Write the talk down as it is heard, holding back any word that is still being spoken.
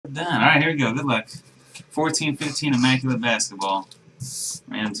Done. Alright, here we go. Good luck. 14-15 Immaculate Basketball.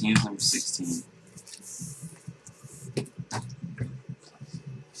 Random teams number 16.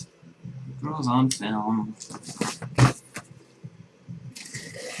 Girls on film.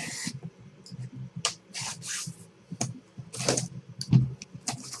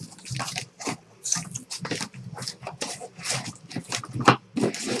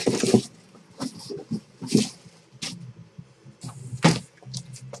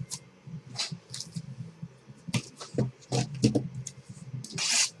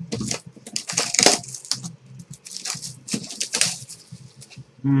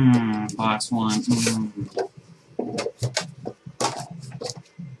 Box one.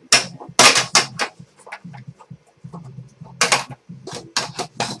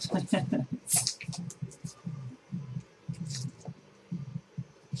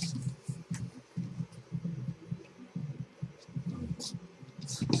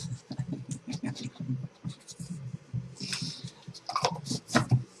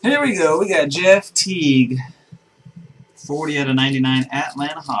 Here we go. We got Jeff Teague. 40 out of 99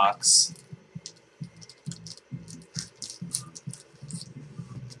 Atlanta Hawks.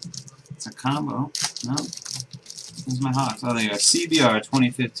 It's a combo. No? Where's my Hawks? Oh, there you go. CBR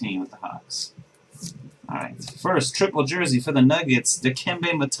 2015 with the Hawks. Alright. First, triple jersey for the Nuggets.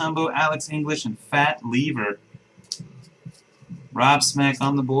 Dikembe Mutombo, Alex English, and Fat Lever. Rob Smack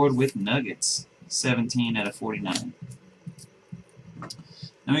on the board with Nuggets. 17 out of 49.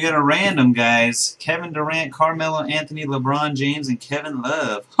 And we got a random, guys. Kevin Durant, Carmelo Anthony, LeBron James, and Kevin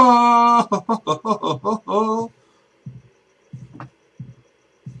Love. Ho, ho, ho, ho, ho, ho.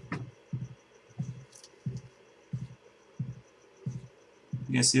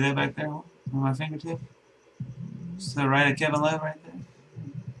 You guys see that back there on my fingertip? Is that right at Kevin Love right there?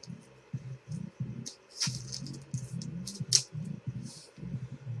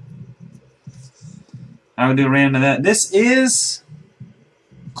 I would do a random of that. This is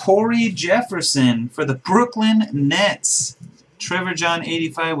Corey Jefferson for the Brooklyn Nets. Trevor John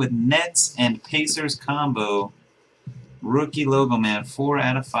 85 with Nets and Pacers combo. Rookie logo man, 4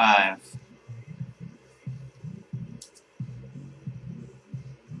 out of 5.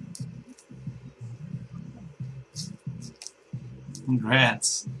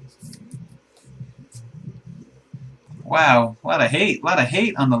 Congrats. Wow, a lot of hate. A lot of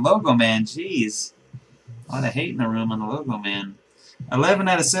hate on the logo man. Jeez. A lot of hate in the room on the logo man. 11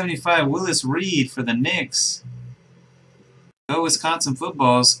 out of 75, Willis Reed for the Knicks. Go Wisconsin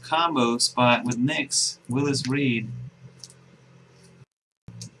Football's combo spot with Knicks. Willis Reed.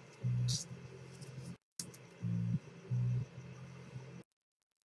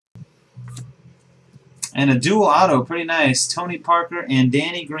 And a dual auto, pretty nice. Tony Parker and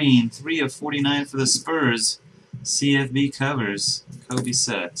Danny Green, 3 of 49 for the Spurs. CFB covers. Kobe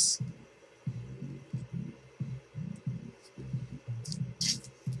sucks.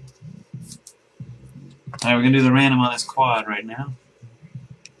 Alright, we're going to do the random on this quad right now.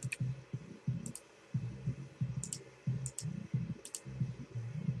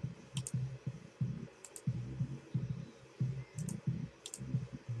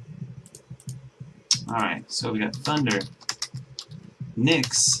 Alright, so we got Thunder,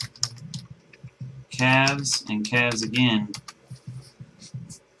 Knicks, Cavs, and Cavs again.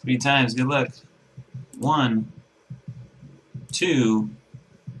 3 times, good luck. 1, 2,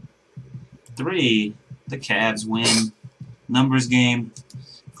 3. The Cavs win. Numbers game.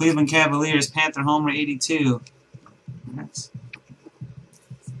 Cleveland Cavaliers, Panther Homer 82.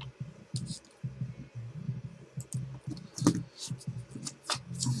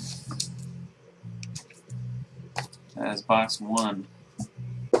 That's box 1.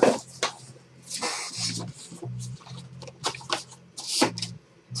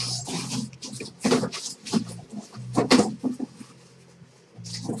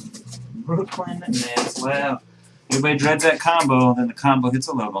 Brooklyn Nets. Wow. Everybody dreads that combo, then the combo hits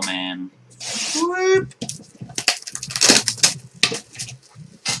a logo man. Whoop.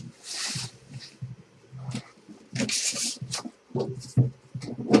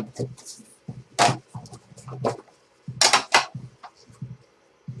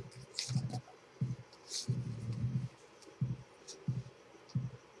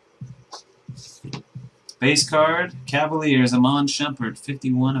 Base card, Cavaliers, Amon Shumpert,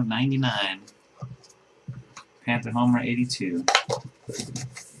 51 of 99. Panther Homer, 82.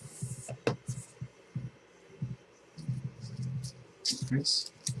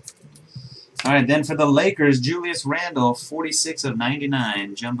 Chris. Alright, then for the Lakers, Julius Randle, 46 of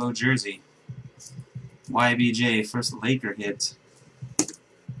 99. Jumbo jersey. YBJ, first Laker hit.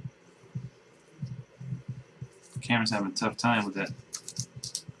 Camera's having a tough time with that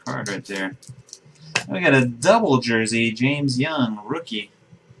card right there. We got a double jersey, James Young, rookie.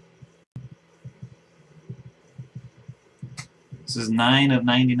 This is 9 of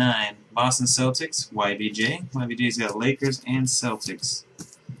 99. Boston Celtics, YBJ. YBJ's got Lakers and Celtics.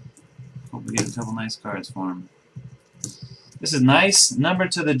 Hope we get a couple nice cards for him. This is nice. Number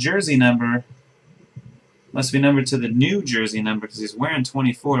to the jersey number. Must be numbered to the new jersey number because he's wearing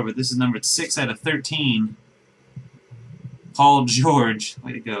 24, but this is numbered 6 out of 13. Paul George.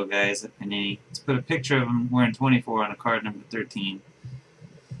 Way to go, guys. And let's put a picture of him wearing 24 on a card number 13.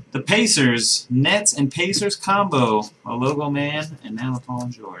 The Pacers. Nets and Pacers combo. A logo man, and now a Paul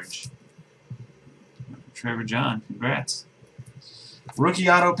George. Trevor John. Congrats. Rookie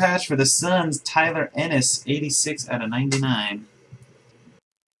auto patch for the Suns. Tyler Ennis. 86 out of 99.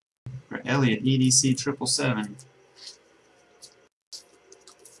 For Elliott, EDC 777.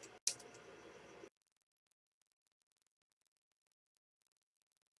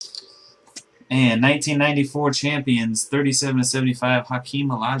 And 1994 champions, 37 of 75, Hakeem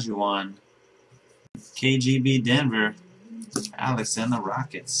Olajuwon. KGB Denver, Alex and the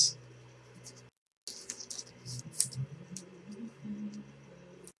Rockets.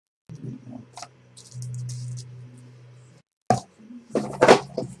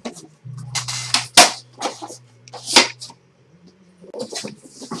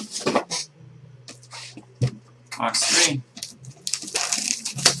 Box 3.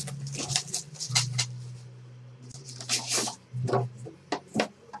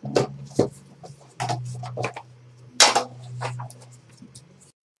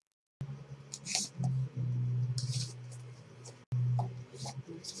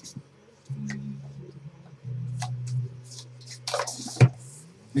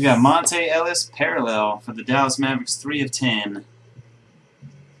 We got Monte Ellis parallel for the Dallas Mavericks, 3 of 10.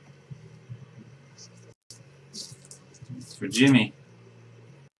 For Jimmy.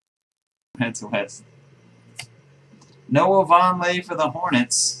 That's West. Noah Vonleh for the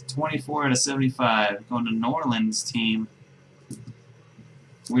Hornets, 24 out of 75. Going to New Orleans team.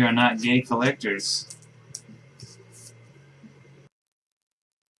 We are not gay collectors.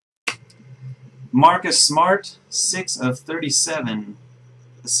 Marcus Smart, 6 of 37.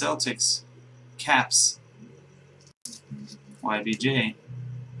 The Celtics, Caps, YBJ.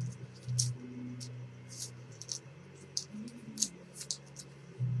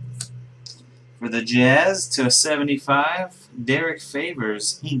 For the Jazz, to 75, Derek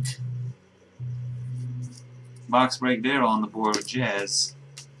Favors, Inc. Box break there on the board with Jazz.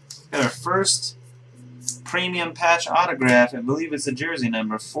 Got our first premium patch autograph. I believe it's a jersey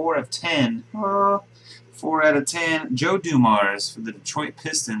number, 4 of 10. 4 out of 10. Joe Dumars for the Detroit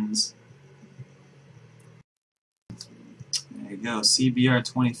Pistons. There you go. CBR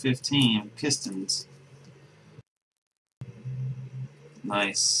 2015 Pistons.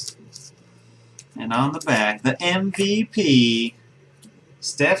 Nice. And on the back, the MVP,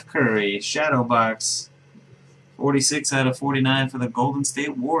 Steph Curry, Shadow Box. 46 out of 49 for the Golden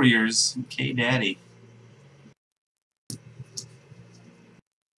State Warriors. K-Daddy.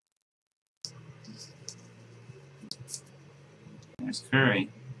 There's Curry.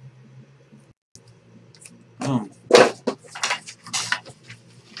 Boom.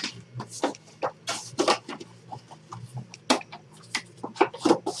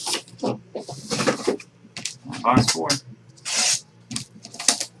 Box 4.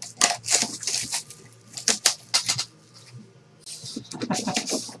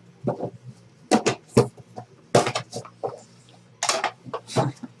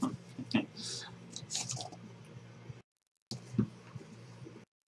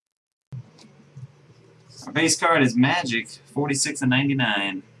 Our base card is Magic, 46 of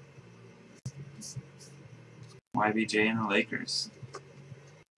 99. YBJ and the Lakers.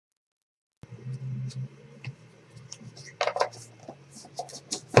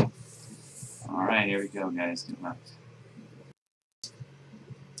 Alright, here we go, guys. Good luck.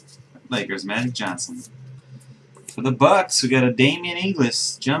 Lakers, Magic Johnson. For the Bucks, we got a Damian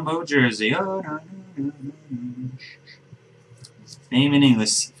Inglis jumbo jersey. Oh, no, no, no, no. Damian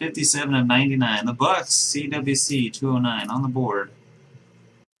Inglis, 57 of 99. The Bucks, CWC 209 on the board.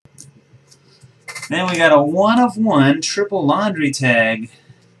 Then we got a 1 of 1 triple laundry tag.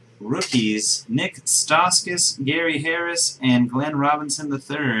 Rookies, Nick Stauskas, Gary Harris, and Glenn Robinson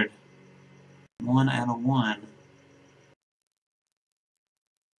III. 1 out of 1.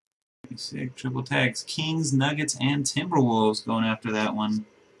 Sick. Triple tags. Kings, Nuggets, and Timberwolves going after that one.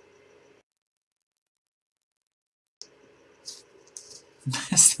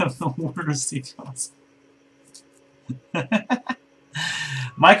 Best of the worst he goes.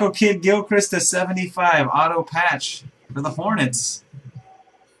 Michael Kidd Gilchrist to 75. Auto patch for the Hornets.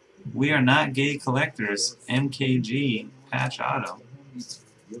 We are not gay collectors. MKG patch auto.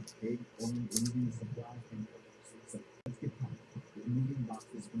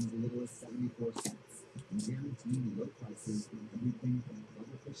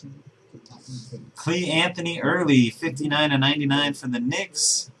 Clee Anthony early, 59/99 for the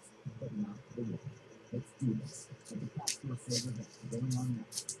Knicks.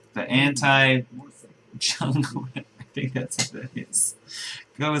 The anti-jungle, I think that's what that is.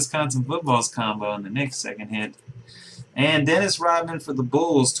 Go Wisconsin footballs combo in the Knicks second hit. And Dennis Rodman for the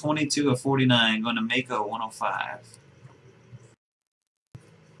Bulls, 22/49, going to Mako 105.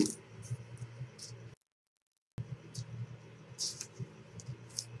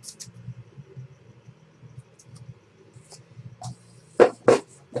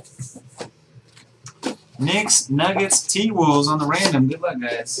 Knicks, Nuggets, T-Wolves on the random. Good luck,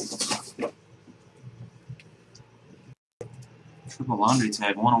 guys. Triple laundry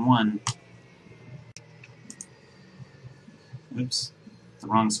tag, 101. Oops, the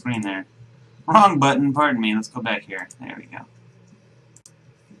wrong screen there. Wrong button, pardon me. Let's go back here. There we go.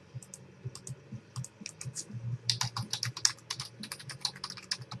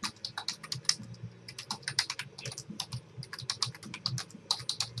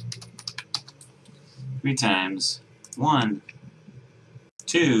 Three times. 1,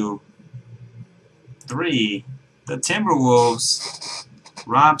 2, 3. The Timberwolves.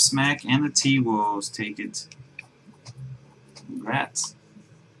 Rob Smack and the T-Wolves take it. Congrats.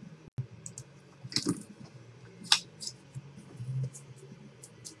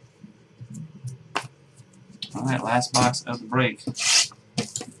 All right, last box of the break. Did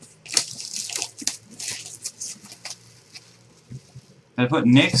I put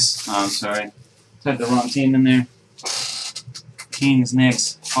Knicks? Oh, I'm sorry. Put the wrong team in there. Kings,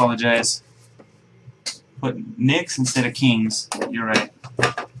 Knicks. Apologize. Put Knicks instead of Kings. You're right.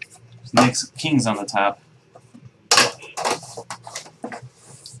 Knicks, Kings on the top.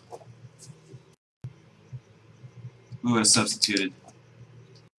 We would have substituted.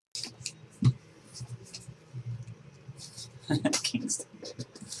 Kings.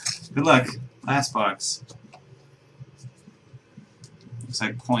 Good luck. Last box. Looks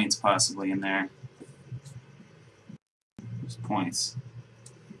like points possibly in there. There's points.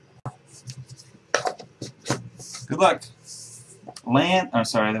 Good luck.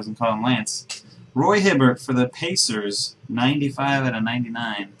 Sorry, I doesn't call him Lance. Roy Hibbert for the Pacers,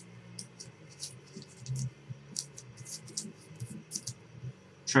 95/99.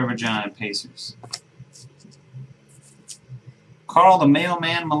 Trevor John and Pacers. Carl the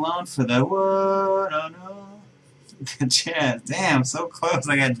Mailman Malone for the what? Oh no. The Jazz. Damn, so close.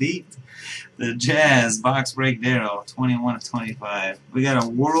 I got deep. The Jazz box break Darryl, 21/25. We got a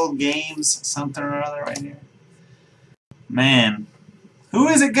World Games something or other right here. Man. Who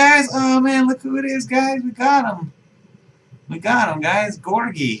is it, guys? Oh man, look who it is, guys. We got him. We got him, guys.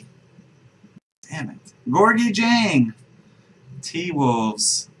 Gorgie. Damn it. Gorgie Jang.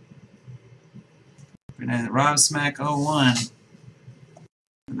 T-Wolves. Rob Smack 01.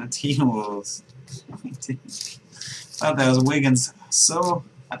 The T-Wolves. I thought that was Wiggins.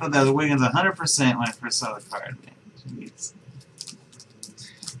 I thought that was Wiggins 100% when I first saw the card, man. Jeez.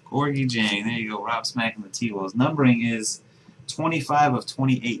 Gorgie Jang. There you go. Rob Smack and the T-Wolves. Numbering is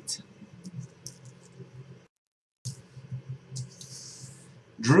 25/28.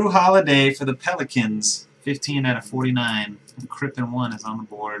 Drew Holiday for the Pelicans. 15/49. And Crippen 1 is on the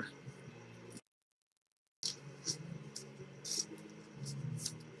board.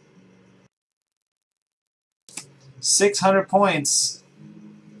 $600 points.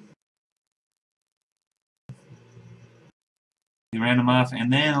 You ran them off.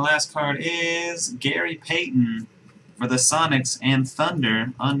 And then the last card is Gary Payton for the Sonics and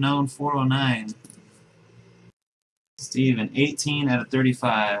Thunder. Unknown 409. Steven,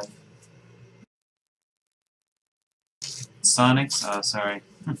 18/35. Sonics? Oh, sorry.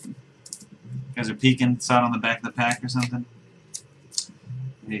 You guys are peeking. Saw it on the back of the pack or something?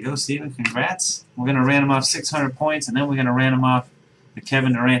 There you go, Steven. Congrats. We're going to random off 600 points, and then we're going to random off the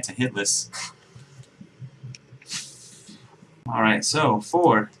Kevin Durant to hitless. All right, so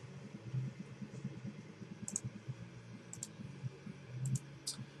for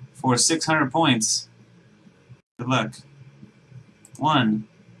 600 points, good luck. 1.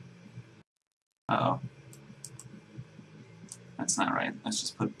 Uh-oh. That's not right. Let's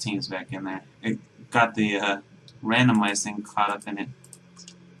just put the teams back in there. It got the randomized thing caught up in it.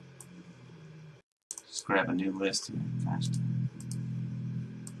 Just grab a new list here. Gosh.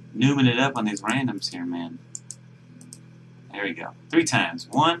 Noobing it up on these randoms here, man. There we go. 3 times.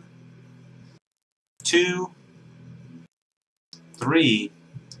 1, 2, 3.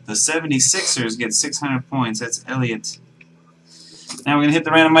 The 76ers get 600 points. That's Elliott. Now we're going to hit the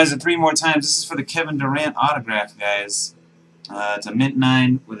randomizer 3 more times. This is for the Kevin Durant autograph, guys. It's a mint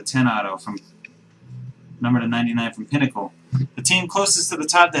 9 with a 10 auto from number to 99 from Pinnacle. The team closest to the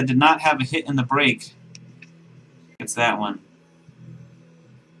top that did not have a hit in the break gets that one.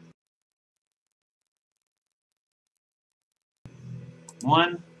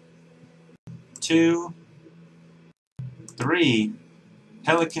 One, two, three.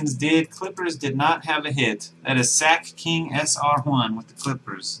 Pelicans did. Clippers did not have a hit. That is Sack King SR1 with the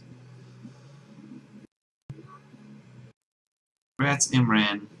Clippers. Congrats,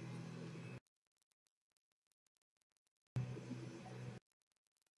 Imran.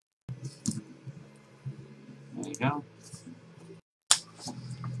 There you go.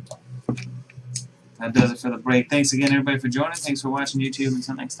 That does it for the break. Thanks again, everybody, for joining. Thanks for watching YouTube.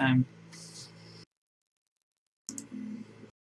 Until next time.